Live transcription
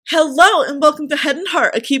Hello and welcome to Head and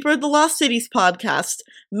Heart, a Keeper of the Lost Cities podcast.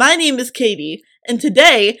 My name is Katie, and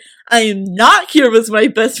today I am not here with my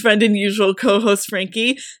best friend and usual co-host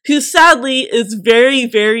Frankie, who sadly is very,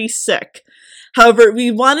 very sick. However,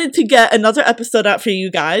 we wanted to get another episode out for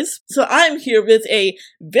you guys, so I'm here with a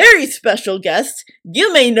very special guest.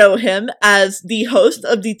 You may know him as the host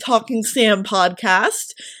of the Talking Sam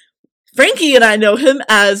podcast. Frankie and I know him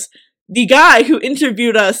as the guy who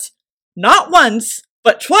interviewed us not once,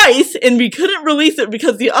 but twice, and we couldn't release it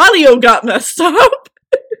because the audio got messed up.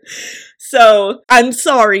 So, I'm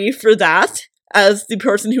sorry for that, as the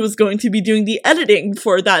person who was going to be doing the editing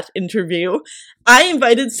for that interview. I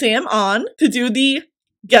invited Sam on to do the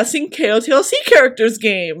Guessing KOTLC Characters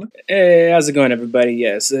game. Hey, how's it going, everybody?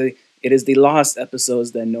 Yes, it is the lost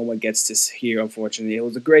episodes that no one gets to hear, unfortunately. It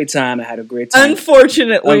was a great time. I had a great time.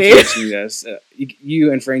 Unfortunately, yes.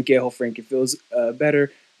 You and Frankie, I hope Frankie feels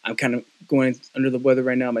better. I'm kind of going under the weather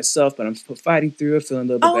right now myself, but I'm fighting through it, feeling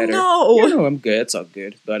a little bit better. Oh, no. Yeah, no, I'm good. It's all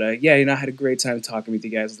good. But, I had a great time talking with you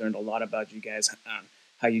guys. Learned a lot about you guys,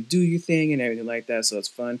 how you do your thing and everything like that, so it's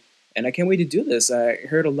fun. And I can't wait to do this. I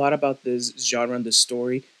heard a lot about this genre and this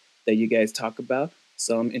story that you guys talk about,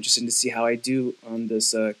 so I'm interested to see how I do on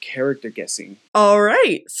this character guessing. All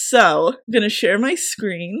right, so I'm going to share my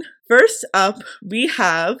screen. First up, we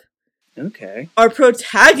have... Okay. our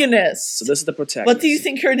protagonist. So this is the protagonist. What do you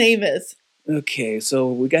think her name is? Okay,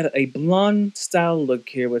 so we got a blonde style look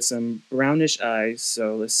here with some brownish eyes.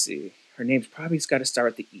 So let's see. Her name's probably got to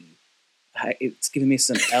start with the E. It's giving me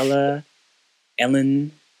some Elenia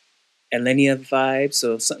vibe.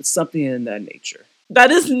 So something in that nature.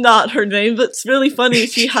 That is not her name, but it's really funny.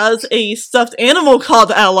 She has a stuffed animal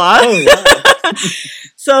called Ella. Oh, wow.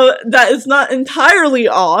 So that is not entirely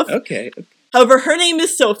off. Okay. However, her name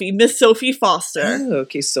is Sophie, Miss Sophie Foster. Oh,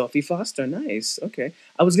 okay, Sophie Foster, nice. Okay.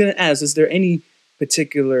 I was going to ask, is there any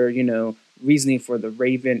particular, reasoning for the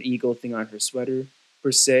raven eagle thing on her sweater,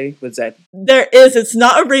 per se? Was that... There is. It's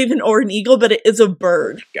not a raven or an eagle, but it is a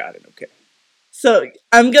bird. Got it, okay. So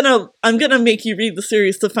I'm gonna make you read the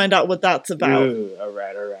series to find out what that's about. Ooh, all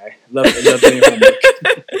right. Love doing homework.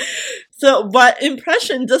 So, what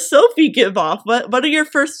impression does Sophie give off? What are your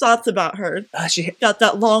first thoughts about her? She got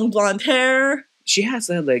that long blonde hair. She has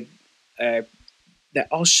that that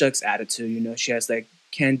all shucks attitude. She has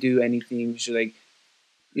can't do anything. She's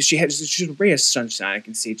a ray of sunshine. I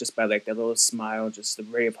can see just by that little smile, just a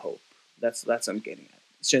ray of hope. That's what I'm getting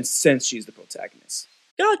at. Since she's the protagonist.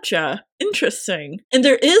 Gotcha. Interesting. And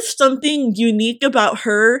there is something unique about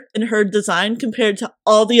her and her design compared to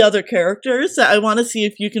all the other characters that I want to see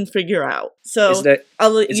if you can figure out. So, is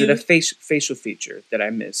it a facial feature that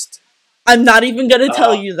I missed? I'm not even going to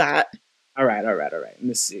tell you that. All right. Let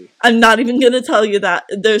me see. I'm not even going to tell you that.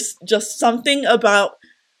 There's just something about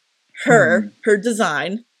her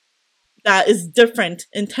design, that is different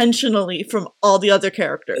intentionally from all the other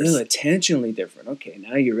characters. Oh, intentionally different. Okay,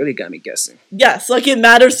 now you really got me guessing. Yes, it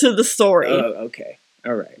matters to the story. Oh, okay.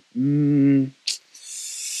 All right.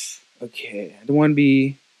 Okay, I don't want to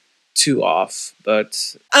be too off,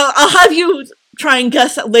 but... I'll have you try and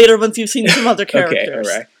guess later once you've seen some other characters.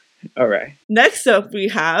 Okay, all right. Next up we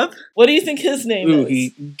have... What do you think his name is?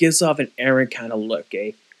 He gives off an errant kind of look,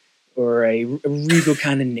 or a regal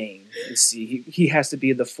kind of name. Let's see, he has to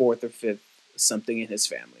be the fourth or fifth something in his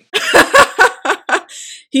family.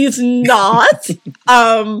 He's not,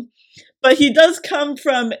 but he does come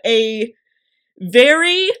from a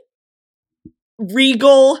very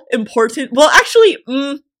regal, important. Well, actually,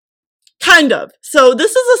 kind of. So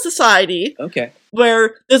this is a society,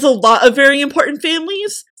 where there's a lot of very important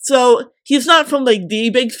families. So he's not from the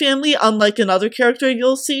big family, unlike another character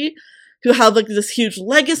you'll see, who have this huge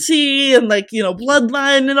legacy and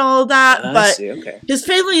bloodline and all that. But his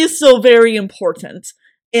family is still very important.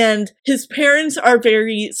 And his parents are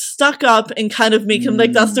very stuck up and kind of make him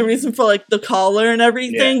that's the reason for the collar and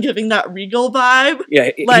everything, giving that regal vibe.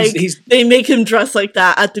 Yeah, they make him dress like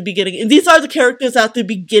that at the beginning. And these are the characters at the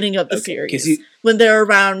beginning of the series, when they're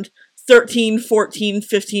around 13, 14,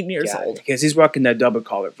 15 years old. Because he's rocking that double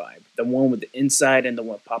collar vibe. The one with the inside and the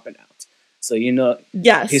one popping out. So,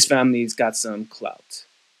 yes, his family's got some clout.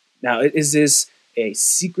 Now, is this a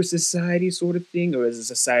secret society sort of thing, or is it a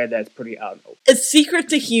society that's pretty out and open? It's secret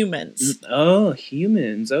to humans. Oh,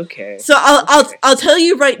 humans. Okay. So I'll tell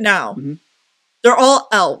you right now, they're all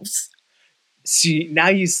elves. See, now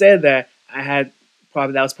you said that, that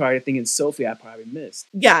was probably a thing in Sophie I probably missed.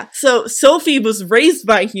 Yeah, so Sophie was raised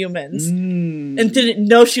by humans and didn't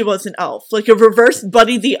know she was an elf, a reverse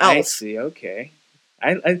Buddy the Elf. I see. Okay.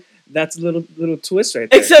 That's a little twist right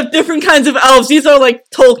there. Except different kinds of elves. These are like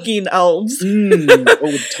Tolkien elves.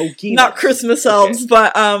 Tolkien. Not Christmas elves,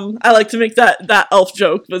 but I like to make that elf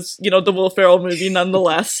joke. Was the Will Ferrell movie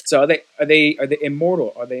nonetheless. So are they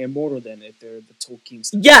immortal? Are they immortal then if they're the Tolkien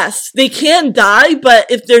stuff? Yes, they can die, but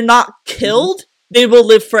if they're not killed, they will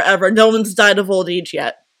live forever. No one's died of old age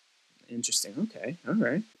yet. Interesting. Okay. All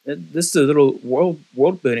right. This is a little world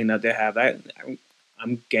building that they have.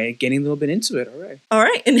 I'm getting a little bit into it. All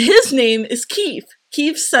right. And his name is Keith.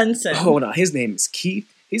 Keith Sensen. Oh no, his name is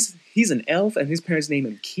Keith. He's an elf, and his parents name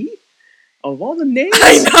him Keith. Of all the names,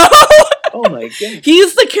 I know. Oh my god.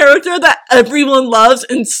 He's the character that everyone loves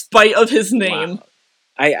in spite of his name.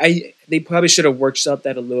 Wow. They probably should have workshopped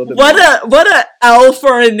that a little bit. What a L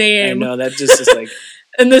for a name. I know that just is like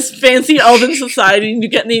in this fancy elven society, and you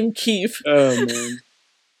get named Keith. Oh man.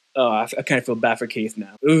 Oh, I kind of feel bad for Keith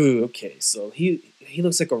now. Ooh, okay. So he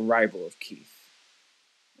looks like a rival of Keith.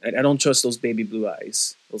 I don't trust those baby blue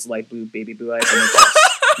eyes. Those light blue baby blue eyes. I don't trust.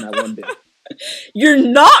 Not one bit. You're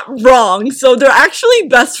not wrong. So they're actually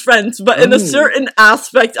best friends, but in a certain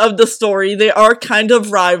aspect of the story, they are kind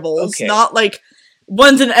of rivals. Okay. Not like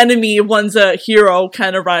one's an enemy, one's a hero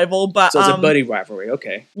kind of rival, but so it's a buddy rivalry.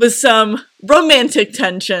 Okay, with some romantic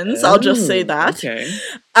tensions. I'll just say that. Okay.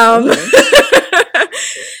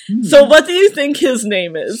 So what do you think his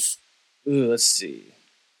name is? Ooh, let's see.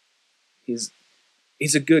 He's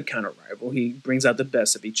a good kind of rival. He brings out the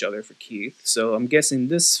best of each other for Keith. So I'm guessing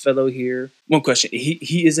this fellow here. One question: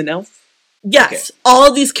 he is an elf? Yes, okay.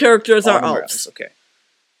 All these characters are elves. Okay.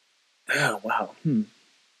 Oh wow.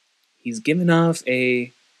 He's giving off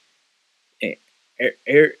a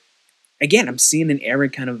again. I'm seeing an Aaron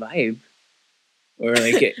kind of vibe, or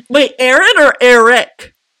like wait, Aaron or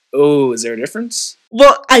Eric? Oh, is there a difference?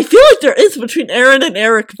 Well, I feel like there is between Aaron and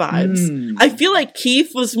Eric vibes. I feel like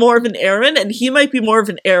Keith was more of an Aaron, and he might be more of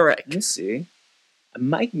an Eric. Let's see.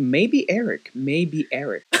 Maybe Eric.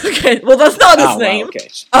 Okay, well, that's not his name. Wow, okay.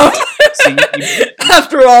 So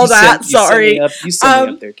after all that, sorry. You set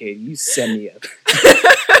me up there, Kate. You set me up.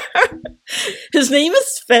 His name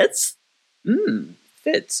is Fitz.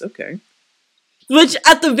 Fitz, okay. Which,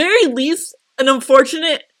 at the very least, an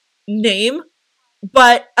unfortunate name,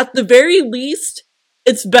 but at the very least,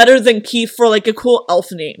 it's better than Keith for like a cool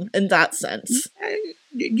elf name in that sense.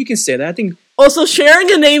 You can say that. I think. Also,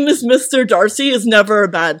 sharing a name as Mr. Darcy is never a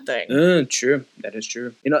bad thing. True. That is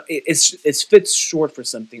true. It's Fitz short for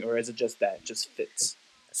something, or is it just that? Just Fitz.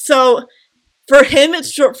 So, for him,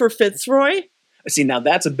 it's short for Fitzroy. See, now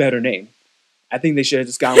that's a better name. I think they should have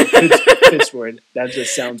just gone with Fitzroy. That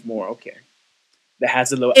just sounds more okay. That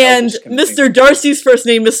has a little. And Mr. Darcy's first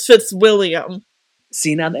name is Fitzwilliam.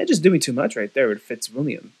 See, now they're just doing too much right there with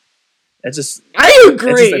Fitzwilliam. That's just. I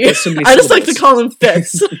agree. I just like to call him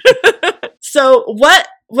Fitz. So, what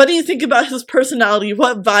do you think about his personality?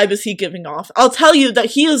 What vibe is he giving off? I'll tell you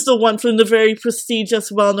that he is the one from the very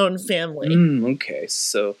prestigious, well-known family. Okay,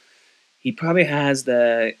 so he probably has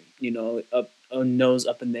the, a nose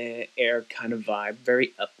up in the air kind of vibe.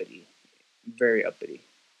 Very uppity. Very uppity.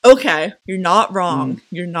 Okay, you're not wrong.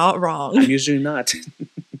 You're not wrong. I'm usually not.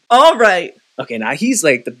 All right. Okay, now he's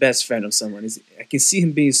like the best friend of someone. I can see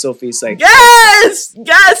him being Sophie. He's like, yes,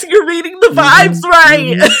 you're reading the vibes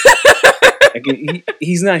right.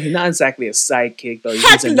 He's not exactly a sidekick, though.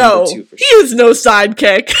 Heck no, he is no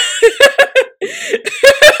sidekick.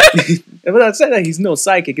 But I'd say that he's no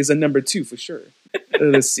sidekick. He's a number 2 for sure.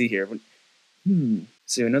 Let's see here.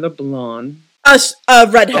 So another blonde.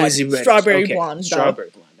 Redhead. Oh, is he red? Strawberry blonde. Strawberry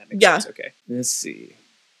blonde. That makes sense. Okay. Let's see.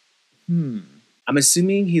 I'm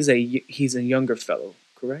assuming he's a younger fellow,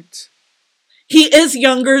 correct? He is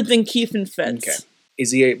younger than Keith and Fitz. Okay.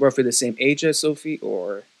 Is he roughly the same age as Sophie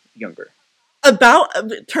or younger?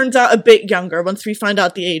 Turns out a bit younger once we find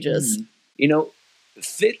out the ages.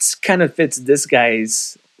 Fitz kind of fits this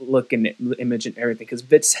guy's look and image and everything, because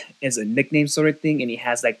Fitz is a nickname sort of thing, and he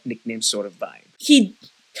has that nickname sort of vibe. He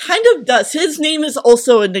kind of does. His name is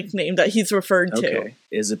also a nickname that he's referred to. Okay.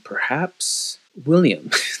 Is it perhaps William?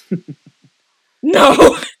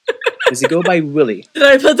 No. Does he go by Willie? Did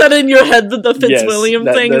I put that in your head with the Fitzwilliam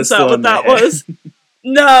thing? Is that what that was?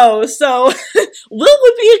 No, so Will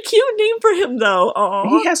would be a cute name for him, though. Aww.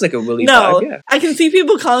 He has like a Willie vibe, yeah. I can see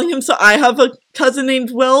people calling him, so I have a cousin named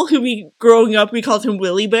Will, who growing up, we called him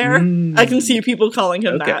Willie Bear. I can see people calling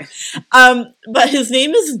him that. But his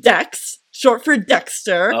name is Dex, short for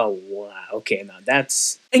Dexter. Oh, wow. Okay, now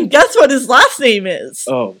that's... And guess what his last name is?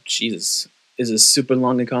 Oh, Jesus. Is it super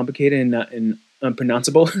long and complicated and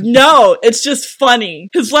unpronounceable? No, it's just funny.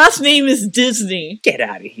 His last name is Disney. Get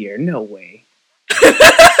out of here. No way.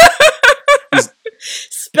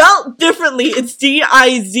 spelled differently. It's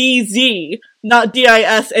Dizz, not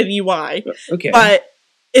Disney. Okay. But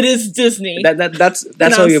it is Disney.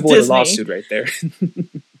 That's how you avoid a lawsuit right there.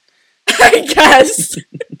 I guess.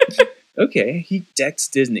 Okay, he decks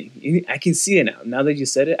Disney. I can see it now. Now that you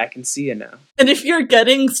said it, I can see it now. And if you're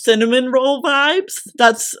getting cinnamon roll vibes,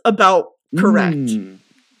 that's about correct. You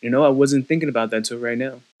know, I wasn't thinking about that till right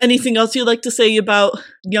now. Anything else you'd like to say about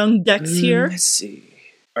young Dex here? Let's see.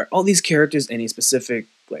 Are all these characters any specific,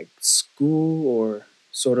 like, school or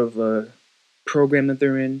sort of a program that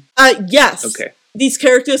they're in? Yes. Okay. These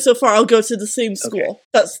characters so far all go to the same school. Okay.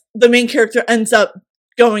 That's the main character ends up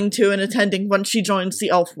going to and attending when she joins the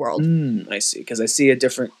elf world. I see, because I see a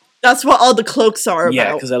different... That's what all the cloaks are about.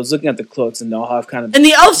 Yeah, because I was looking at the cloaks and they all have kind of... And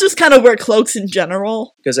the elves just kind of wear cloaks in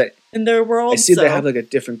general. Because in their world. I see they have like a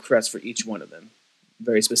different crest for each one of them.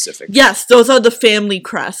 Very specific. Yes, those are the family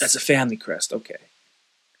crests. That's a family crest, okay.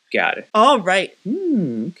 Got it. All right.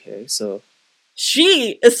 Okay, so...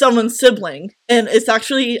 She is someone's sibling, and it's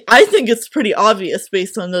actually, I think it's pretty obvious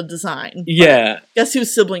based on the design. Yeah. Guess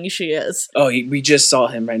whose sibling she is? Oh, we just saw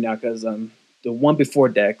him right now, because the one before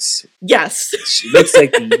Dex. Yes. She looks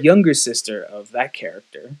like the younger sister of that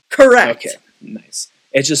character. Correct. Okay, nice.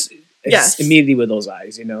 It's immediately with those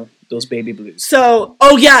eyes, you know, those baby blues. So,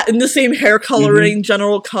 in the same hair coloring,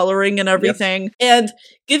 general coloring and everything. Yep. And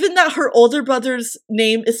given that her older brother's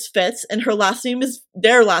name is Fitz and their last name is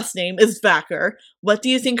Vacker, what do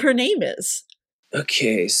you think her name is?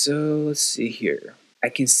 Okay, so let's see here. I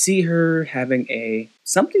can see her having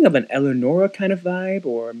something of an Eleonora kind of vibe,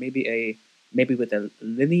 or maybe with a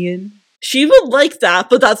Lillian. She would like that,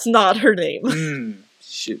 but that's not her name.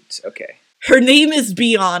 Shoot, okay. Her name is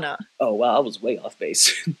Biana. Oh, wow, I was way off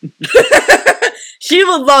base. She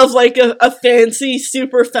would love, like, a fancy,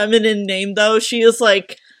 super feminine name, though. She is,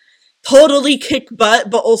 like, totally kick butt,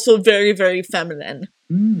 but also very, very feminine.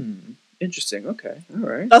 Interesting, okay,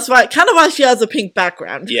 alright. That's why she has a pink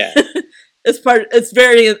background. Yeah. It's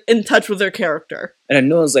very in touch with her character. And I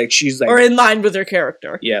know it's like she's like... Or in line with her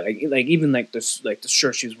character. Yeah, like even like the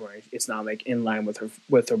shirt she's wearing, it's not like in line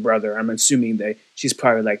with her brother. I'm assuming that she's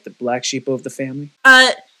probably like the black sheep of the family.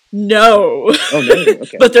 No. Oh, no,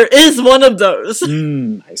 okay. But there is one of those.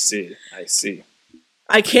 I see.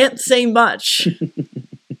 I can't say much.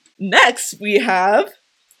 Next, we have...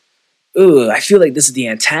 Ooh, I feel like this is the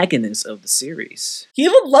antagonist of the series. He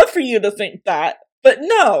would love for you to think that. But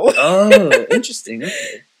no. Oh, interesting.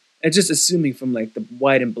 Okay. And just assuming from like the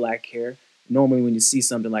white and black hair, normally when you see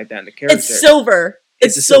something like that in the character, it's silver.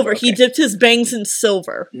 It's silver. Okay. He dipped his bangs in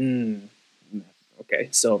silver. Okay,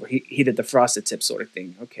 silver. He did the frosted tip sort of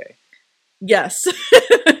thing. Okay. Yes.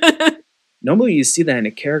 Normally you see that in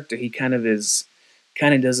a character, he kind of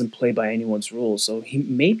doesn't play by anyone's rules, so he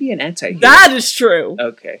may be an anti-hero. That is true.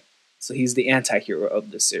 Okay. So he's the anti-hero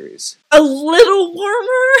of the series. A little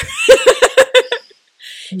warmer.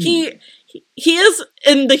 He is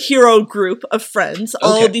in the hero group of friends. Okay.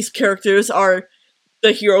 All of these characters are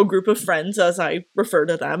the hero group of friends, as I refer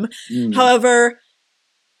to them. However,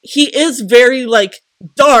 he is very, like,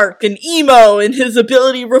 dark and emo, and his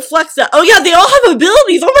ability reflects that. Oh, yeah, they all have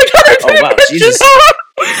abilities! Oh my god, I didn't mention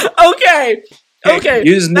that! Okay.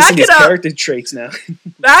 You're just missing his character traits now.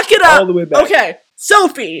 Back it up! All the way back. Okay,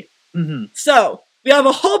 Sophie. So, we have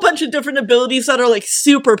a whole bunch of different abilities that are, like,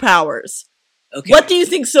 superpowers. Okay. What do you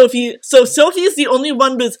think, Sophie? So Sophie is the only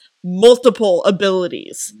one with multiple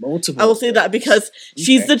abilities. I will say that because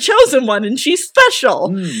she's the chosen one and she's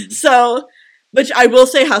special. So, which I will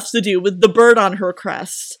say has to do with the bird on her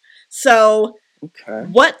crest. So,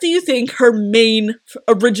 what do you think her main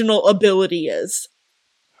original ability is?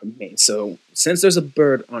 So, since there's a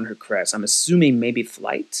bird on her crest, I'm assuming maybe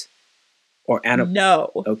flight? Or animal?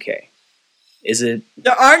 No. Okay. Is it...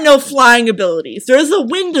 There are no flying abilities. There is a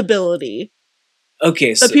wind ability.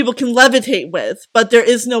 Okay, that people can levitate with, but there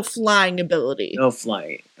is no flying ability. No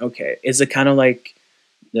flying. Okay. Is it kind of like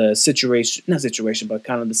the but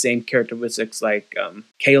kind of the same characteristics like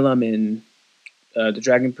Calum in the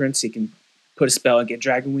Dragon Prince? He can put a spell and get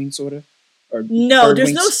dragon wings, sort of? Or no,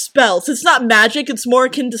 there's no spells. It's not magic. It's more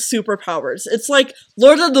akin to superpowers. It's like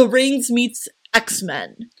Lord of the Rings meets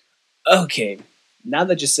X-Men. Okay. Now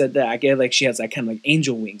that you said that, I get like she has like kind of like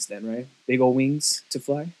angel wings then, right? Big old wings to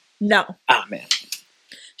fly? No. Ah, man.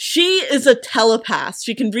 She is a telepath.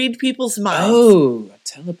 She can read people's minds. Oh, a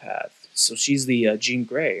telepath. So she's the Jean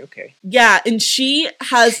Grey. Okay. Yeah, and she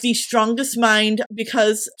has the strongest mind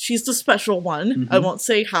because she's the special one. I won't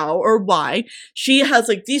say how or why. She has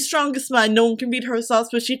like the strongest mind. No one can read her thoughts,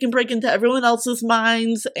 but she can break into everyone else's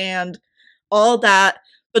minds and all that.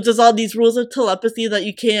 but there's all these rules of telepathy that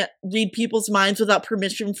you can't read people's minds without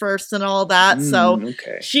permission first and all that.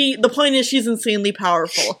 The point is she's insanely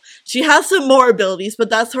powerful. She has some more abilities, but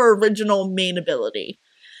that's her original main ability.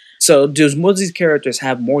 So does most of these characters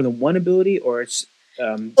have more than one ability, or it's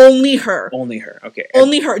only her? Only her. Okay.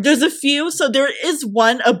 Only her. There's a few. So there is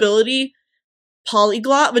one ability,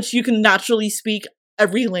 polyglot, which you can naturally speak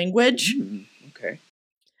every language. Okay.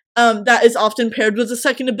 That is often paired with a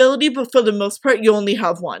second ability, but for the most part, you only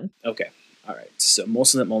have one. Okay. All right. So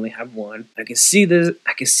most of them only have one. I can see this.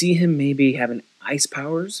 I can see him maybe having ice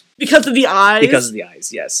powers because of the eyes. Because of the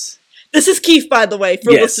eyes, yes. This is Keith, by the way,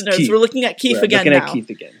 for listeners. Keith. We're looking at Keith again now. Looking at Keith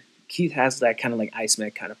again. Keith has that kind of like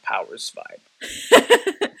Iceman kind of powers vibe.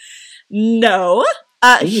 No.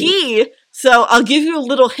 So I'll give you a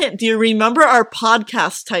little hint. Do you remember our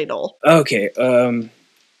podcast title? Okay.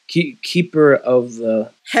 Keeper of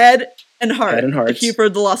the Head and Heart. Head and Heart. The Keeper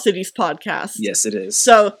of the Lost Cities podcast. Yes, it is.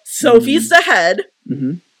 So Sophie's the head.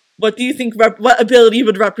 Mm-hmm. What do you think? What ability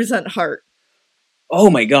would represent Heart? Oh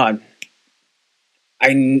my god!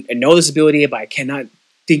 I know this ability, but I cannot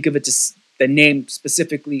think of it. The name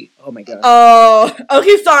specifically. Oh my god. Oh,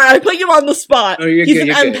 okay. Sorry, I put you on the spot. Oh, He's an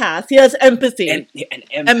empath. He has empathy. An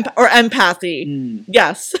empath. Or empathy.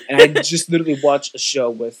 Yes. And I just literally watched a show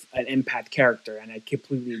with an empath character, and I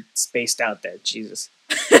completely spaced out there. Jesus.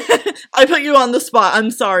 I put you on the spot. I'm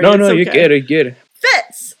sorry. No, okay. You're good.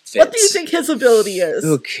 Fitz. What do you think his ability is?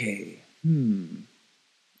 Okay.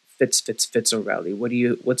 Fitz O'Reilly.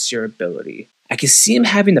 What's your ability? I can see him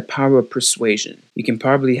having the power of persuasion. He can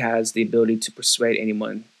probably has the ability to persuade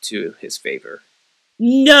anyone to his favor.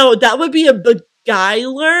 No, that would be a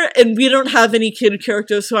beguiler, and we don't have any kid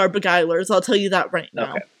characters who are beguilers. I'll tell you that right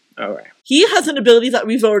now. Okay, all right. He has an ability that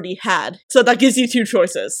we've already had, so that gives you two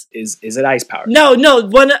choices. Is it ice power? No.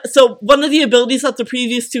 One of the abilities that the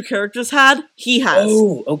previous two characters had, he has.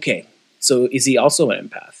 Oh, okay. So is he also an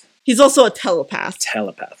empath? He's also a telepath.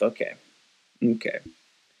 Okay.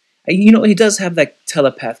 He does have that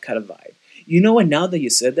telepath kind of vibe. You know what? Now that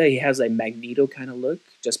you said that, he has like Magneto kind of look,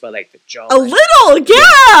 just by like the jaw. A little,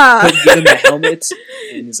 yeah. Give him the helmet,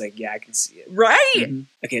 and he's like, "Yeah, I can see it." Right. Mm-hmm.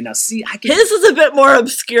 Okay, now see, His is a bit more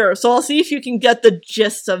obscure, so I'll see if you can get the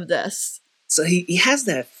gist of this. So he has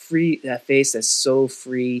that face that's so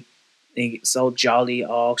free, and so jolly,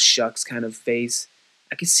 all shucks kind of face.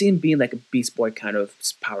 I can see him being like a Beast Boy kind of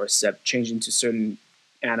power set, changing to certain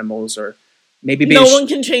animals or. Maybe no one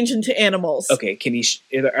can change into animals. Okay, can he?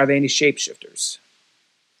 Are there any shapeshifters?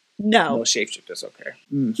 No. No shapeshifters. Okay.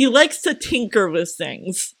 He likes to tinker with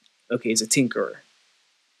things. Okay, he's a tinkerer.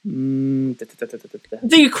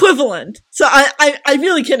 The equivalent. So I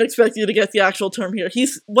really can't expect you to get the actual term here.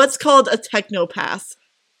 He's what's called a technopath.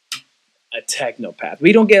 A technopath.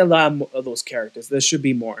 We don't get a lot of those characters. There should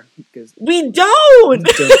be more. Because we don't.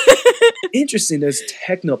 Interesting. There's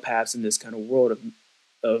technopaths in this kind of world of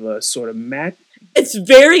a sort of It's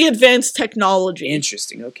very advanced technology.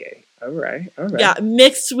 Interesting. Okay. All right. Yeah,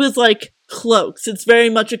 mixed with like cloaks. It's very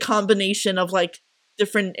much a combination of like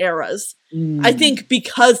different eras. I think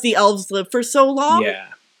because the elves live for so long. Yeah.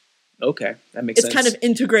 Okay, that makes sense. It's kind of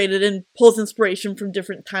integrated and pulls inspiration from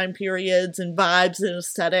different time periods and vibes and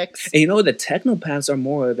aesthetics. And the technopaths are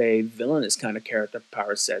more of a villainous kind of character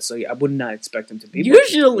power set. So yeah, I would not expect them to be.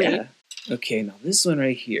 Usually. Yeah. Okay, now this one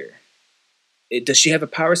right here. Does she have a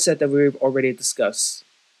power set that we've already discussed?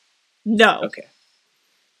 No. Okay.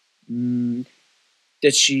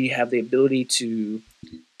 Does she have the ability to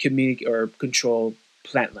communicate or control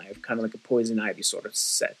plant life, kind of like a poison ivy sort of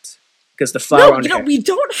set? Because the flower on her... we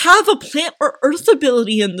don't have a plant or earth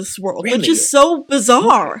ability in this world, really? Which is so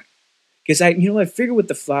bizarre. Because I figure with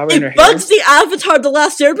the flower in her hair... It bugs the Avatar The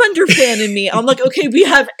Last Airbender fan in me. I'm like, okay, we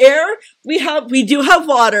have air, we do have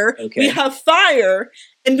water, we have fire,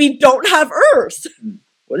 and we don't have earth.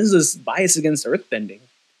 What is this bias against earthbending?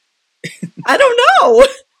 I don't know.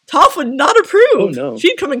 Toph would not approve. Oh, no.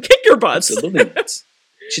 She'd come and kick your butts. Absolutely not.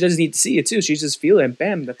 She doesn't need to see it, too. She just feel it, and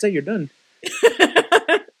bam, that's it, you're done.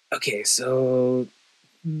 Okay, so...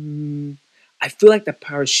 I feel like the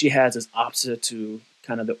power she has is opposite to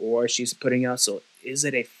kind of the aura she's putting out, so is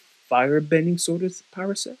it a fire-bending sort of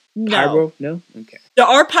power set? No. Pyro? No? Okay. There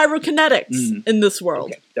are pyrokinetics in this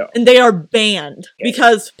world, okay, and they are banned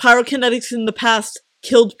because pyrokinetics in the past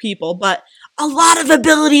killed people, but a lot of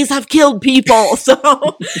abilities have killed people, so...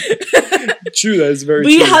 True, that is very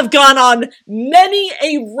true. We true. have gone on many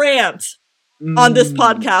a rant on this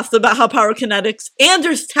podcast about how pyrokinetics, and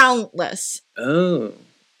there's talentless. Oh,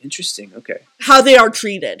 interesting, okay. How they are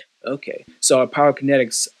treated. Okay, so are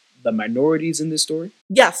pyrokinetics the minorities in this story?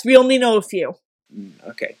 Yes, we only know a few.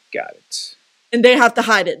 Okay, got it. And they have to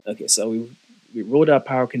hide it. Okay, so we rolled out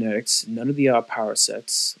power kinetics, none of the power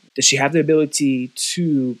sets. Does she have the ability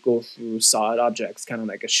to go through solid objects, kind of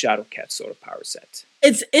like a Shadow Cat sort of power set?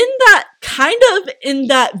 It's in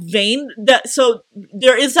that vein that, so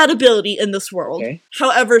there is that ability in this world. Okay.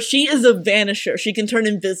 However, she is a vanisher. She can turn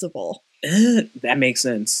invisible. That makes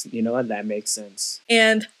sense. You know what? That makes sense.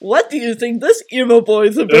 And what do you think this emo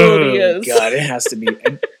boy's ability is? God, it has to be.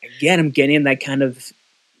 Again, I'm getting that kind of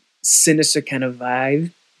sinister kind of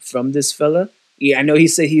vibe from this fella. Yeah, I know he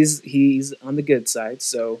said he's on the good side,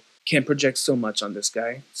 so can't project so much on this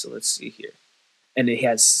guy. So let's see here. And he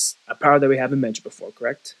has a power that we haven't mentioned before,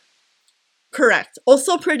 correct? Correct.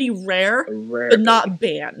 Also pretty rare, but not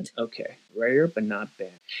banned. Okay, rare but not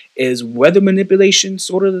banned. Is weather manipulation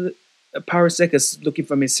sort of a power set? Because looking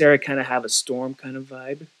from Sarah, kind of have a storm kind of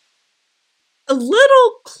vibe. A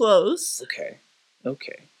little close. Okay.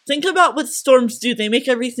 Think about what storms do. They make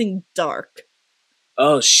everything dark.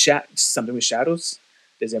 Oh, something with shadows?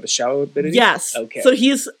 Does he have a shadow ability? Yes. Okay. So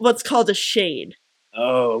he's what's called a shade.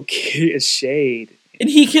 Oh, okay, a shade. And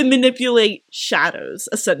he can manipulate shadows,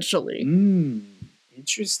 essentially.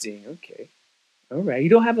 Interesting. Okay. All right. You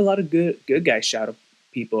don't have a lot of good guy shadow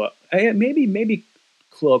people. Maybe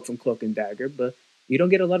Cloak from Cloak and Dagger, but you don't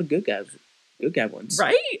get a lot of good guy ones.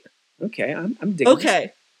 Right? Okay, I'm digging.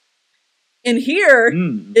 Okay. And here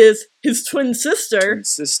is his twin sister.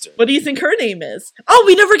 What do you think her name is? Oh,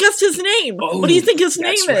 we never guessed his name. Oh, what do you think his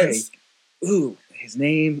name is? Ooh, his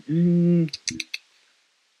name.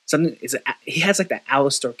 Something is it? He has like that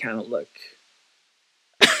Alistair kind of look.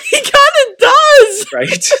 He kind of does,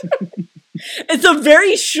 right? It's a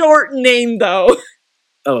very short name, though.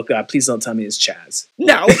 Oh God! Please don't tell me it's Chaz.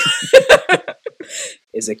 No.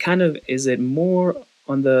 Is it more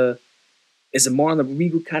on the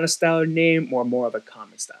regal kind of style name, or more of a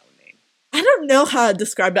common style name? I don't know how to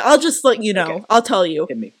describe it. I'll just let you know. Okay. I'll tell you.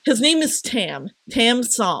 Hit me. His name is Tam. Tam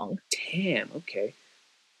Song. Tam. Okay.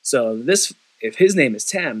 So if his name is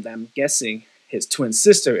Tam, then I'm guessing his twin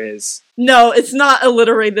sister is. No, it's not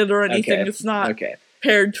alliterated or anything. Okay. It's not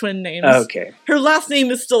paired twin names. Okay. Her last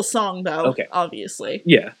name is still Song, though. Okay. Obviously.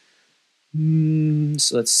 Yeah.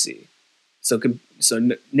 So let's see. So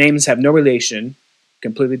names have no relation.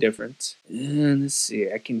 Completely different. And let's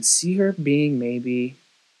see. I can see her being maybe.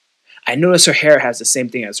 I notice her hair has the same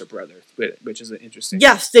thing as her brother, which is interesting.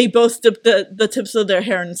 Yes, they both dip the tips of their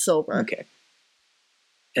hair in silver. Okay.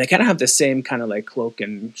 And they kind of have the same kind of like cloak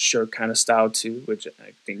and shirt kind of style too, which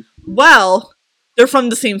I think. Well, they're from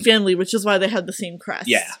the same family, which is why they have the same crest.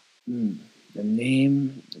 Yeah. The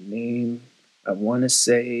name. I want to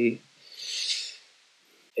say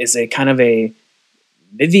is a kind of a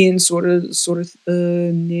Vivian sort of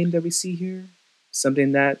name that we see here. Something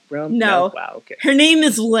in that realm. No. Wow. Okay. Her name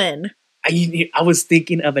is Lynn. I was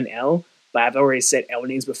thinking of an L, but I've already said L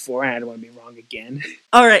names before, and I don't want to be wrong again.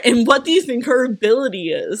 All right, and what do you think her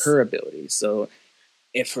ability is? Her ability. So,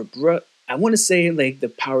 if her I want to say like the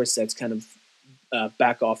power sets kind of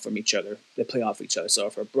back off from each other. They play off each other. So,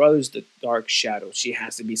 if her brother's the Dark Shadow, she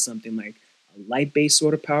has to be something like a light-based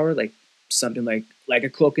sort of power, like something like a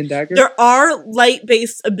Cloak and Dagger. There are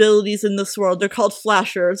light-based abilities in this world. They're called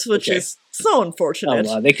flashers, which is so unfortunate.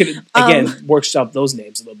 Oh, wow. They could again workshop those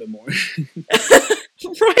names a little bit more.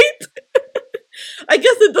 Right? I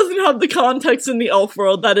guess it doesn't have the context in the elf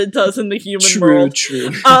world that it does in the human world.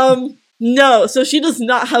 True. No, so she does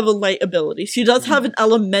not have a light ability. She does have an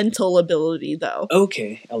elemental ability, though.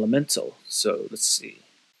 Okay, elemental. So, let's see.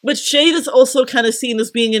 Which Shade is also kind of seen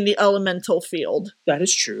as being in the elemental field. That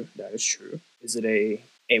is true. Is it a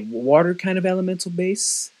water kind of elemental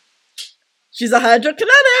base? She's a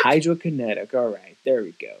hydrokinetic. Hydrokinetic. All right. There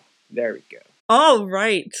we go. All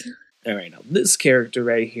right. Now this character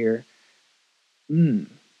right here.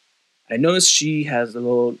 I noticed she has a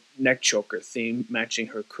little neck choker theme matching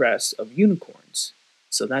her crest of unicorns.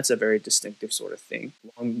 So that's a very distinctive sort of thing.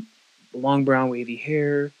 Long brown wavy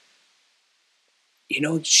hair.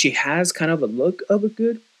 She has kind of a look of a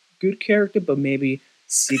good character, but maybe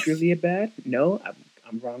secretly a bad. No,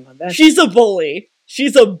 I'm wrong on that. She's a bully.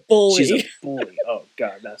 Oh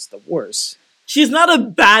God, that's the worst. She's not a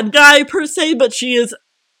bad guy per se, but she is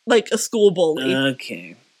like a school bully.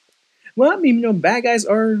 Okay. Well, I mean, bullies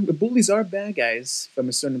are bad guys from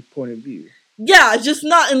a certain point of view. Yeah, just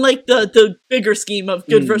not in like the bigger scheme of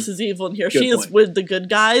good versus evil in here. She is with the good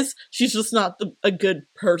guys. She's just not a good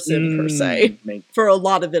person per se. For a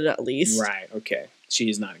lot of it at least. Right, okay. She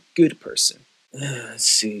is not a good person. Let's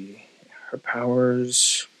see. Her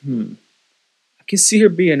powers. I can see her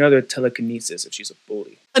be another telekinesis if she's a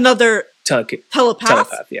bully. Another telepath?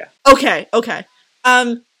 Telepath, yeah. Okay.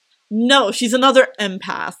 No, she's another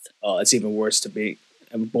empath. Oh, it's even worse to be.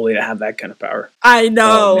 a bully to have that kind of power. I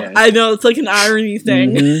know. Oh, man. I know. It's like an irony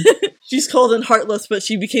thing. Mhm. She's called an Heartless, but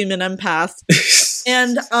she became an empath.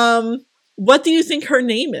 And what do you think her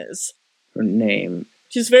name is? Her name.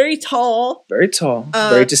 She's very tall. Very tall.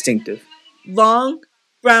 Very distinctive. Long,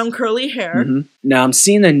 brown, curly hair. Mm-hmm. Now, I'm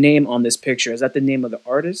seeing a name on this picture. Is that the name of the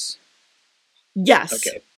artist? Yes.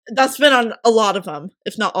 Okay. That's been on a lot of them,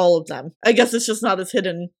 if not all of them. I guess it's just not as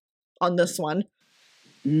hidden on this one.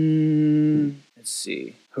 Let's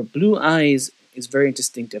see. Her blue eyes is very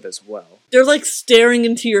distinctive as well. They're like staring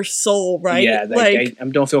into your soul, right? Yeah, like I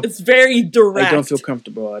don't feel. It's very direct. I don't feel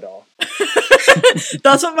comfortable at all.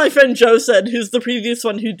 That's what my friend Joe said, who's the previous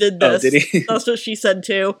one who did this. Oh, did he? That's what she said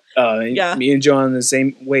too. Yeah. Me and Joe on the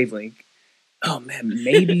same wavelength. Oh man,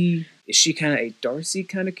 maybe is she kind of a Darcy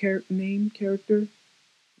kind of character?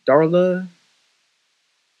 Darla?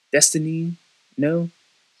 Destiny? No?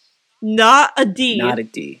 Not a D. Not a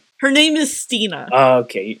D. Her name is Stina.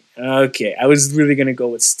 Okay. I was really gonna go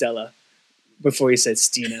with Stella before you said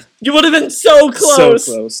Stina. You would have been so close.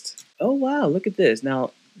 So close. Oh wow, look at this.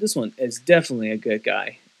 Now, this one is definitely a good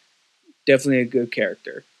guy. Definitely a good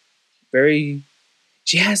character. Very...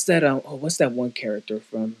 She has that, what's that one character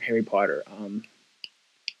from Harry Potter?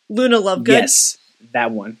 Luna Lovegood? Yes, that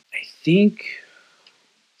one. I think...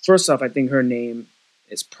 First off, I think her name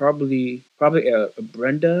is probably a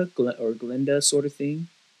Brenda or Glinda sort of thing.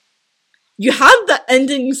 You have the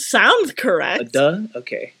ending sound correct. A duh?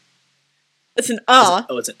 Okay. It's an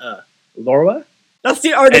It's an Laura? That's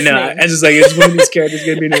the artist name. I just like, it's one of these characters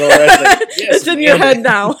going to be Laura. Like, yes, it's in your head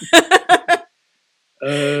now.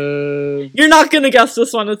 You're not going to guess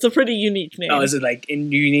this one. It's a pretty unique name. Oh, is it like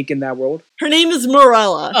unique in that world? Her name is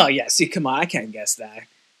Morella. Oh, yeah. See, come on. I can't guess that.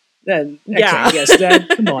 I can't guess that.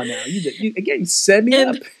 Come on now. You set me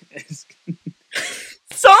up.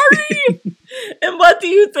 Sorry! And what do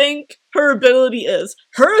you think her ability is?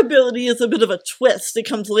 Her ability is a bit of a twist. It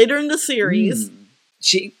comes later in the series.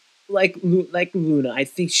 She, like Luna, I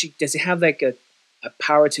think does it have like a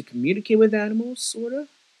power to communicate with animals, sort of?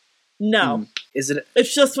 No. Is it?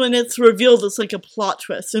 It's just when it's revealed, it's like a plot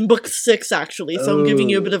twist. In book 6, actually, so I'm giving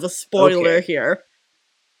you a bit of a spoiler here.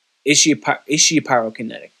 Is she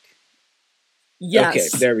pyrokinetic? Yes. Okay,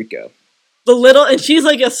 there we go. And she's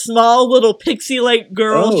like a small little pixie-like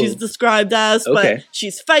girl, she's described as, but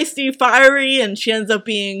she's feisty, fiery, and she ends up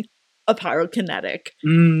being a pyrokinetic.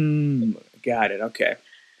 Got it, okay.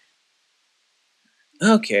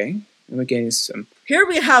 Okay, I'm getting some... Here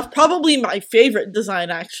we have probably my favorite design,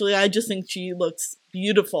 actually. I just think she looks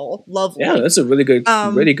beautiful, lovely. Yeah, that's a really good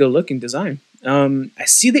looking design. I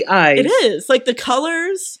see the eyes. It is, like the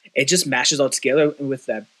colors. It just mashes all together with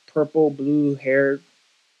that purple, blue hair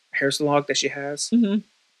salon that she has. Mm-hmm.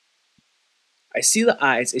 I see the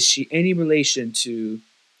eyes. Is she any relation to,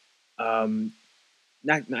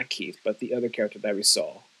 not Keith, but the other character that we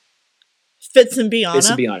saw? Fitz and Biana? Fitz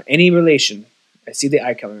and Biana. Any relation? I see the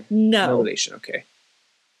eye color. No. No relation, okay.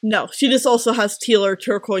 No, she just also has teal or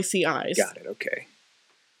turquoisey eyes. Got it, okay.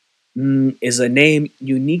 Is a name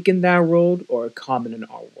unique in that world or common in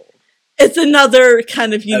our world? It's another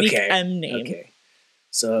kind of unique M name. Okay.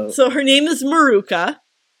 So her name is Maruka.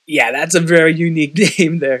 Yeah, that's a very unique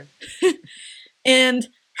name there. And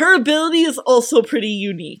her ability is also pretty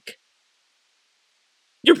unique.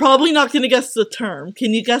 You're probably not going to guess the term.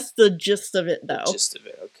 Can you guess the gist of it, though? The gist of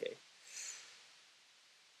it, okay.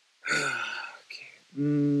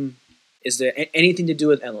 Is there anything to do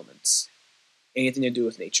with elements? Anything to do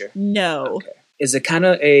with nature? No. Okay. Is it kind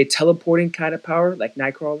of a teleporting kind of power, like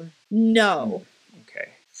Nightcrawler? No. Okay.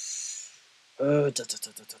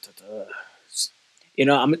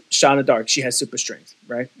 I'm shot in the dark. She has super strength,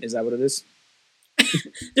 right? Is that what it is?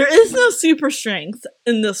 There is no super strength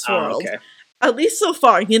in this world. Okay. At least so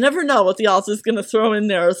far. You never know what the author's going to throw in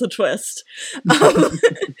there as a twist.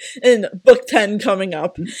 In book 10 coming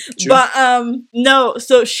up. True. But, no,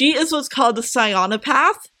 so she is what's called a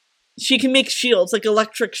psionopath. She can make shields, like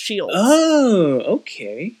electric shields. Oh,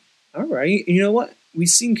 okay. All right. You know what? We've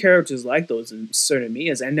seen characters like those in certain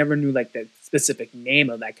medias. I never knew like the specific name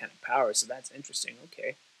of that kind of power, so that's interesting.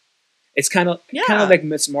 Okay. It's kind of like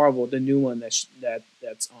Miss Marvel, the new one that's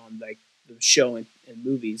on like the show and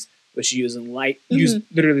movies, where she's using light,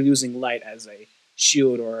 literally using light as a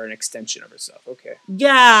shield or an extension of herself. Okay.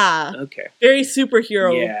 Yeah. Okay. Very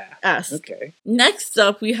superhero-esque. Okay. Next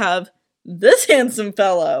up, we have this handsome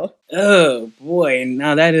fellow. Oh boy!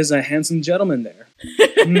 Now that is a handsome gentleman there.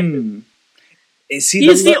 Is he?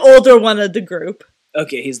 He's the older one of the group.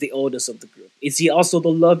 Okay, he's the oldest of the group. Is he also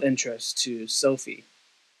the love interest to Sophie?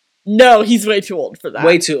 No, he's way too old for that.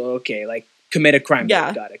 Way too okay, like commit a crime.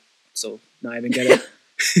 Yeah, got it. So not even gonna.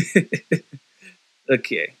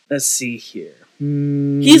 Okay, let's see here.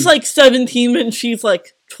 He's like 17 and she's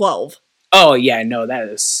like 12. Oh yeah, no, that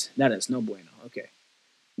is no bueno. Okay,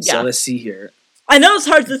 Yeah. so let's see here. I know it's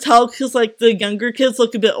hard to tell because like the younger kids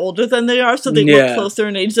look a bit older than they are, so they look closer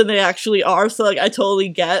in age than they actually are. So like I totally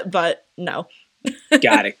get, but no.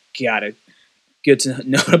 Got it. Good to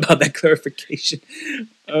know about that clarification.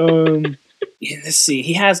 Yeah, let's see.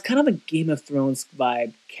 He has kind of a Game of Thrones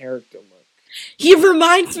vibe character look. He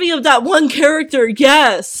reminds me of that one character.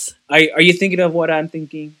 Yes. Are you thinking of what I'm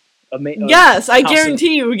thinking? Yes, I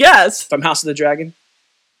guarantee you. Yes. From House of the Dragon.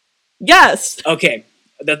 Yes. Okay,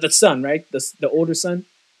 the son, right? The older son.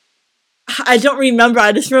 I don't remember.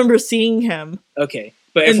 I just remember seeing him. Okay,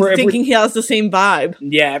 but if we're thinking he has the same vibe.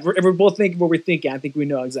 Yeah, if we're both thinking what we're thinking, I think we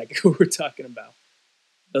know exactly who we're talking about.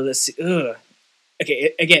 But let's see.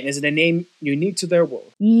 Okay, again, is it a name unique to their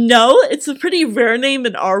world? No, it's a pretty rare name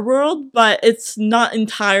in our world, but it's not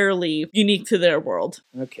entirely unique to their world.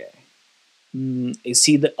 Okay. Is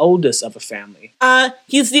he the oldest of a family?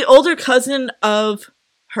 He's the older cousin of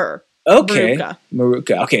her. Okay.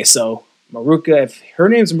 Maruka. Okay, so Maruka, if her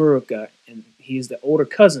name's Maruka, and he's the older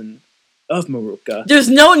cousin of Maruka. There's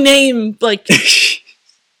no name, like...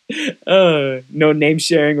 no name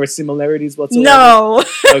sharing or similarities whatsoever? No.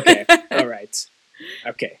 Okay, alright.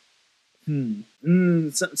 Okay.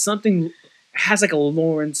 Something has like a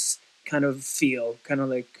Lawrence kind of feel, kind of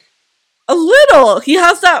like... A little. He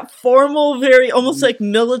has that formal, very, almost like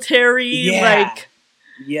military, like...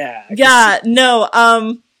 Yeah. No,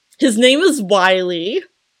 his name is Wiley.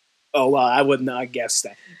 Oh, well, I would not guess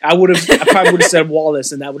that. I probably would have said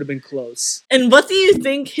Wallace, and that would have been close. And what do you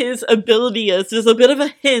think his ability is? There's a bit of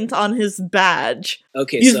a hint on his badge.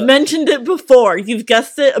 Okay, You've mentioned it before. You've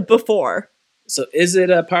guessed it before. So is it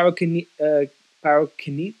a pyrokinetic?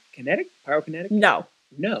 Pyrokinetic? No.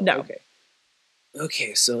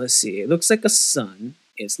 Okay, so let's see. It looks like a sun.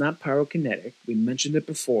 It's not pyrokinetic. We mentioned it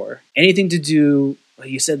before. Anything to do... Well,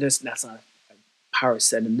 you said that's not a power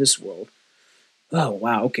set in this world. Oh,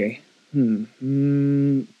 wow, okay. God,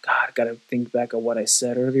 I gotta think back of what I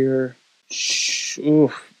said earlier.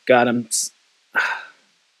 God,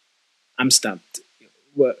 I'm stumped.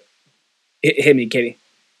 What? Hit me, Katie.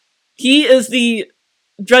 He is the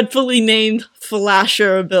dreadfully named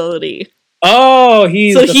Flasher ability. Oh,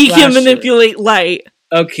 he can manipulate light.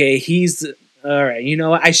 Okay, all right. You know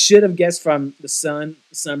what? I should have guessed from the sun.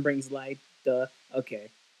 The sun brings light. Okay.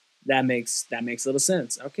 That makes a little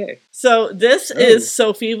sense. Okay. So this is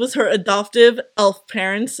Sophie with her adoptive elf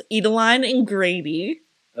parents, Edeline and Grady.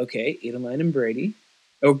 Okay, Edeline and Brady.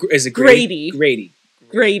 Oh, is it Grady? Grady.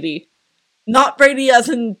 Not Brady as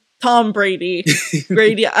in Tom Brady.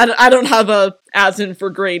 Grady. I don't have a as in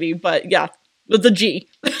for Grady, but yeah, with a G.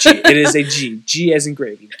 It is a G. G as in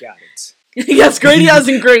gravy. Got it. Yes, Grady as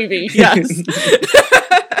in gravy. Yes.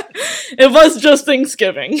 It was just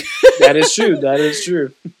Thanksgiving. That is true.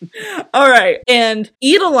 All right. And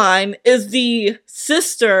Edeline is the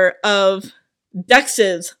sister of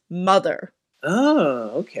Dex's mother. Oh,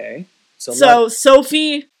 okay. So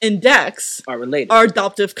Sophie and Dex are related. Are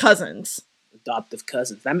adoptive cousins.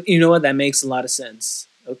 You know what? That makes a lot of sense.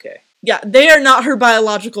 Okay. Yeah, they are not her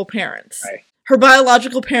biological parents. Right. Her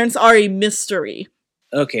biological parents are a mystery.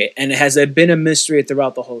 Okay. And has it been a mystery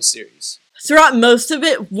throughout the whole series? Throughout most of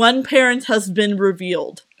it, one parent has been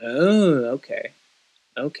revealed. Oh, okay.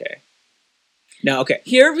 Now, okay.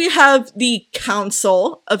 Here we have the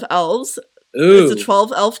Council of Elves. Ooh. It's a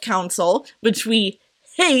 12 elf council, which we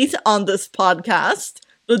hate on this podcast,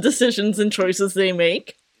 the decisions and choices they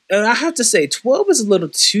make. I have to say, 12 is a little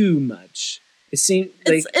too much. It seems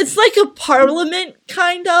like... It's like a parliament,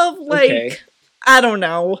 kind of. Like, I don't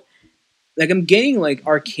know. Like, I'm getting, like,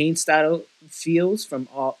 arcane style feels from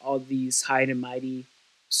all these high and mighty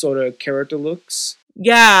sort of character looks.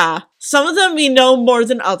 Yeah. Some of them we know more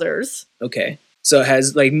than others. Okay. So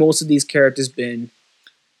has, like, most of these characters been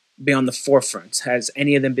on the forefront? Has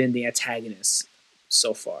any of them been the antagonists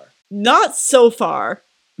so far? Not so far.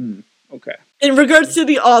 Okay. In regards to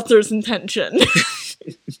the author's intention.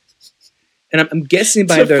 And I'm guessing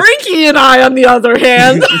by Frankie and I, on the other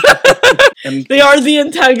hand, they are the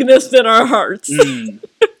antagonists in our hearts.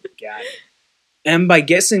 Got it. And by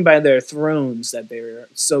guessing by their thrones that they're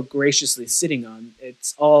so graciously sitting on,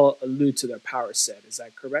 it's all allude to their power set. Is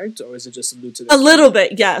that correct? Or is it just allude to their little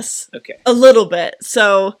bit, yes. Okay. A little bit.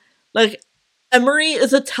 So, like, Emery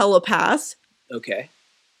is a telepath. Okay.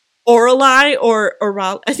 Orali or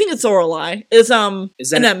Oral, I think it's Orali, is an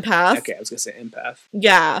empath. Okay, I was gonna say empath.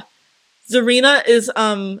 Yeah. Zarina is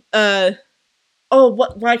why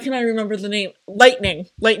can I remember the name? Lightning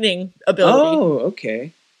ability. Oh,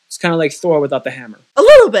 okay. It's kind of like Thor without the hammer. A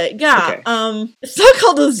little bit, yeah. Okay. It's not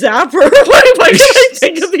called a zapper. Why can I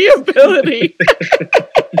think of the ability?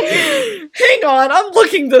 Hang on, I'm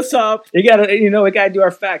looking this up. We gotta do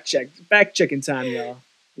our fact checking time, y'all.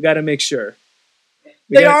 We gotta make sure.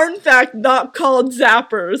 They are in fact not called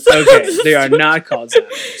zappers. Okay, they are not called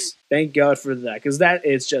zappers. Thank God for that, because that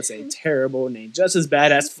is just a terrible name, just as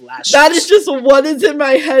bad as Flash. That is just what is in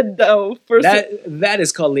my head, though. That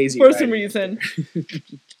is called lazy for some reason.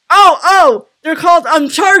 Oh, they're called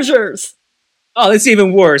Chargers. Oh, that's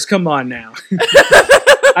even worse. Come on now.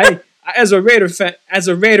 As a Raider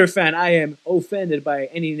fan, I am offended by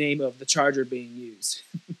any name of the Charger being used.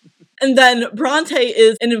 And then Bronte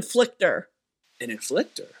is an inflictor. An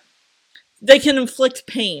inflictor? They can inflict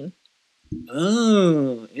pain.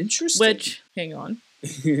 Oh, interesting. Which, hang on.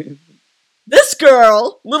 This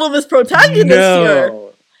girl, Little Miss Protagonist here,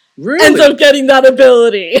 really? ends up getting that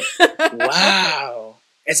ability. Wow.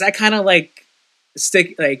 Is that kind of like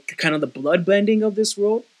kind of the blood blending of this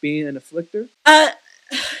world, being an afflictor?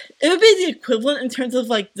 It would be the equivalent in terms of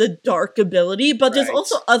like the dark ability, but there's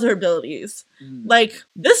also other abilities. Like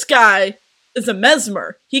this guy is a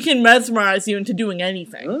mesmer. He can mesmerize you into doing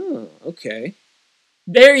anything. Oh, okay.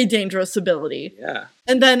 Very dangerous ability. Yeah.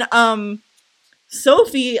 And then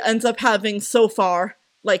Sophie ends up having so far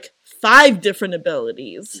like 5 different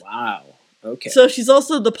abilities. Wow. Okay. So she's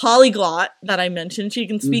also the polyglot that I mentioned. She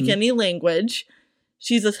can speak any language.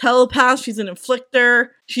 She's a telepath. She's an inflictor.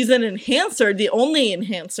 She's an enhancer, the only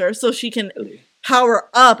enhancer, so she can power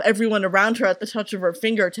up everyone around her at the touch of her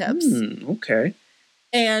fingertips. Okay.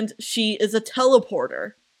 And she is a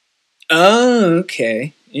teleporter. Oh,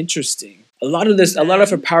 okay. Interesting. A lot of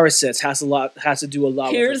her power sets has to do a lot.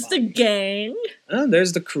 Here's with the gang. Oh,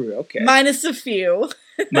 there's the crew. Okay. Minus a few.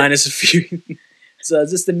 Minus a few. So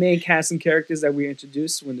is this the main cast and characters that we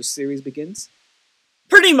introduce when the series begins?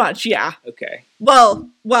 Pretty much, yeah. Okay. Well,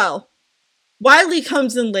 Wiley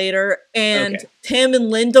comes in later, and Tam and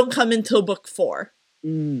Lynn don't come until book 4.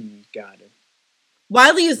 Got it.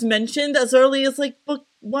 Wiley is mentioned as early as like book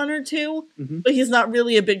 1 or 2, but he's not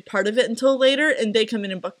really a big part of it until later, and they come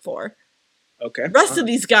in book 4. Okay. The rest of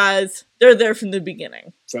these guys, they're there from the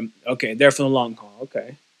beginning. They're from the long haul.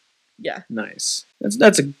 Okay. Yeah. Nice.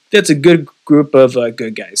 That's a good group of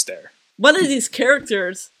good guys there. One of these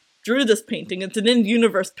characters drew this painting. It's an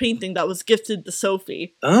in-universe painting that was gifted to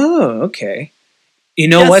Sophie. Oh, okay. You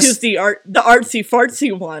know what? Who's the artsy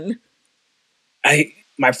fartsy one?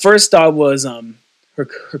 My first thought was her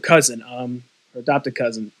cousin, her adopted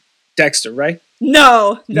cousin, Dexter, right?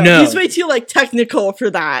 No. He's way too like technical for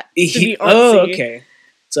that. To be artsy. Oh, okay.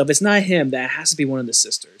 So if it's not him, that has to be one of the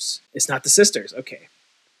sisters. It's not the sisters. Okay.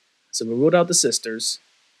 So we ruled out the sisters.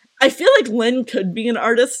 I feel like Lynn could be an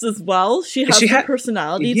artist as well. She has a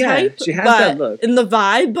personality type. She has that look. In the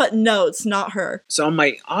vibe, but no, it's not her. So on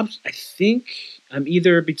my I think I'm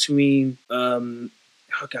either between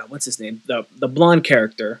what's his name? The blonde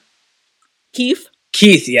character. Keith,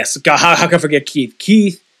 yes. God, how can I forget Keith?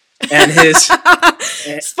 Keith and his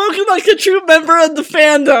spoken like a true member of the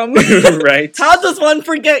fandom. Right. How does one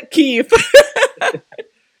forget Keith?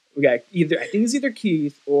 We got I think it's either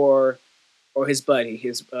Keith or his buddy,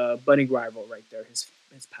 his budding rival right there, his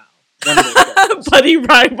pal. One of those buddy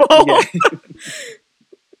rival. Yeah.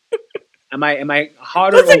 Am I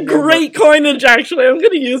harder? That's a great coinage, actually. I'm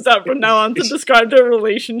going to use that from now on to describe their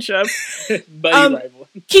relationship. Buddy rival.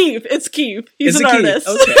 Keith. It's Keith. He's an artist.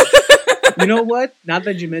 Okay. You know what? Now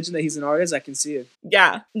that you mentioned that he's an artist, I can see it.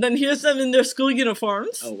 Yeah. Then here's them in their school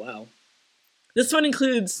uniforms. Oh, wow. This one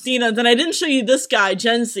includes Stina. Then I didn't show you this guy,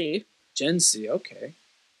 Gency. Gency, okay.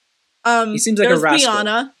 He seems like a rascal.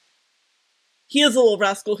 Biana. He is a little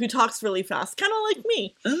rascal who talks really fast, kind of like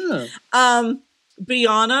me. Oh.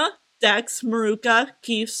 Biana, Dex, Maruka,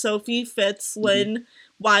 Keith, Sophie, Fitz, Lynn,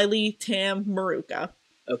 Wiley, Tam, Maruka.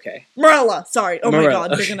 Okay. Morella, sorry. Oh Morella, my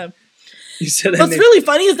god, okay. they're gonna... You said that What's really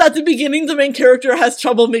funny is that at the beginning, the main character has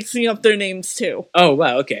trouble mixing up their names too. Oh,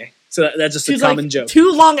 wow, okay. So that's just a common joke.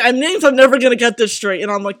 Too long names, I'm never gonna get this straight.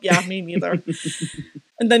 And I'm like, yeah, me neither.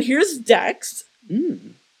 And then here's Dex.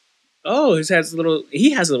 Oh, he has a little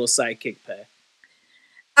sidekick pet.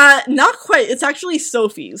 Not quite. It's actually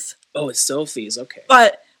Sophie's. Oh, it's Sophie's, okay.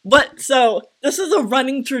 So this is a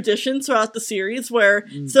running tradition throughout the series where,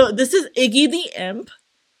 so this is Iggy the Imp.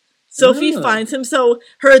 Sophie finds him. So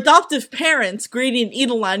her adoptive parents, Grady and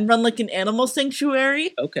Edeline, run like an animal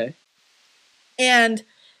sanctuary. Okay. And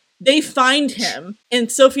they find him,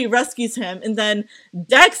 and Sophie rescues him, and then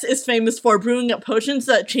Dex is famous for brewing up potions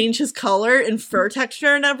that change his color and fur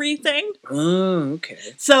texture and everything. Oh, okay.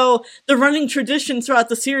 So the running tradition throughout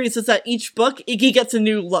the series is that each book, Iggy gets a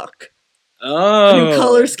new look. a new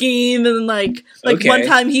color Oh, scheme, and like okay. one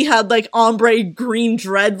time he had like ombre green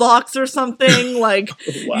dreadlocks or something. Like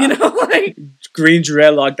Wow. like Green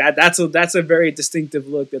dreadlock. That's a very distinctive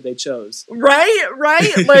look that they chose. right.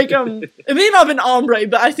 Like it may not have been ombre,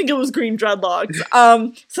 but I think it was green dreadlocks.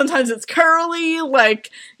 Sometimes it's curly. Like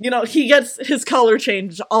he gets his color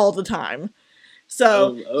changed all the time.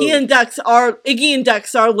 So he and Iggy and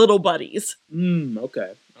Dex are little buddies.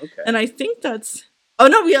 Okay. And I think that's. Oh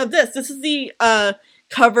no, we have this. This is the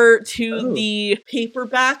cover to the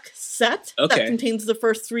paperback set that contains the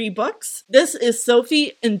first 3 books. This is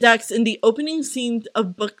Sophie and Dex in the opening scene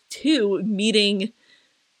of book 2 meeting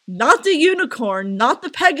not the unicorn, not the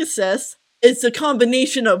Pegasus. It's a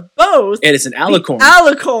combination of both. It is an alicorn.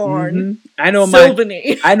 Alicorn.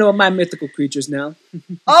 Mm-hmm. I know my mythical creatures now.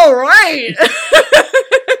 All right.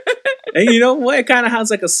 And you know what? It kind of has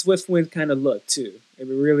like a Swiftwind kind of look too. If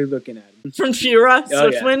we're really looking at it. From She-Ra,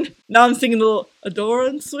 Swiftwind. Yeah. Now I'm singing a little Adora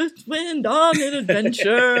and Swiftwind on an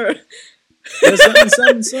adventure.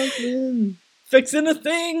 Something. Fixing a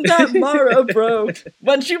thing that Mara broke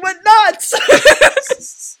when she went nuts.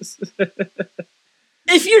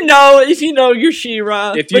 If you know your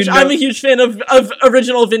She-Ra, I'm a huge fan of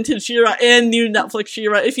original vintage She-Ra and new Netflix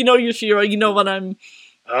She-Ra. If you know your She-Ra, you know what I'm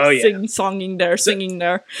singing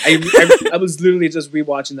there. I was literally just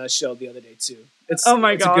rewatching that show the other day too. It's a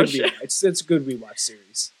good rewatch. It's a good rewatch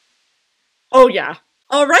series. Oh yeah.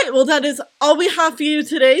 All right. Well, that is all we have for you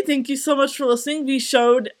today. Thank you so much for listening. We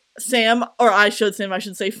showed Sam, or I showed Sam. I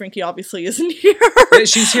should say Frankie obviously isn't here.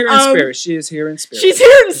 She's here in spirit. She is here in spirit. She's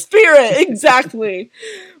here in spirit. Exactly.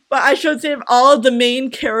 But I showed Sam all of the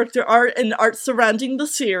main character art and art surrounding the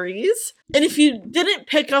series. And if you didn't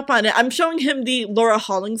pick up on it, I'm showing him the Laura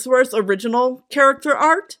Hollingsworth original character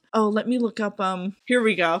art. Oh, let me look up, here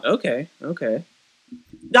we go. Okay.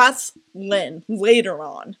 That's Lynn, later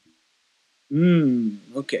on.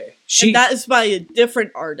 Okay. And that is by a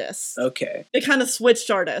different artist. Okay. They kind of switched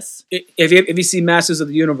artists. If you see Masters of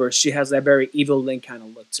the Universe, she has that very evil Link kind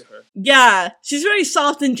of look to her. Yeah. She's very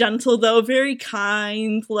soft and gentle, though. Very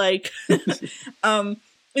kind. Like,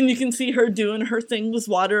 and you can see her doing her thing with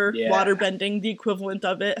water bending, the equivalent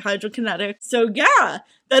of it, hydrokinetic. So yeah,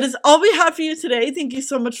 that is all we have for you today. Thank you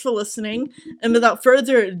so much for listening. And without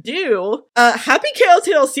further ado, happy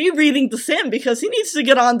KOTLC reading to Sam because he needs to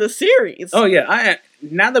get on the series. Oh yeah,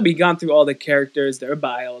 now that we've gone through all the characters, their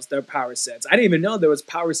bios, their power sets, I didn't even know there was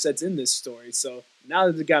power sets in this story. So now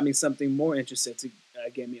that it got me something more interested to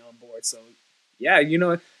get me on board. So yeah, I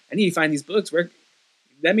need to find these books.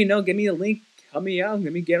 Let me know. Give me a link. Help me out.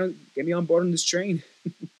 Let me get me on board on this train.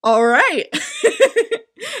 All right.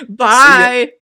 Bye.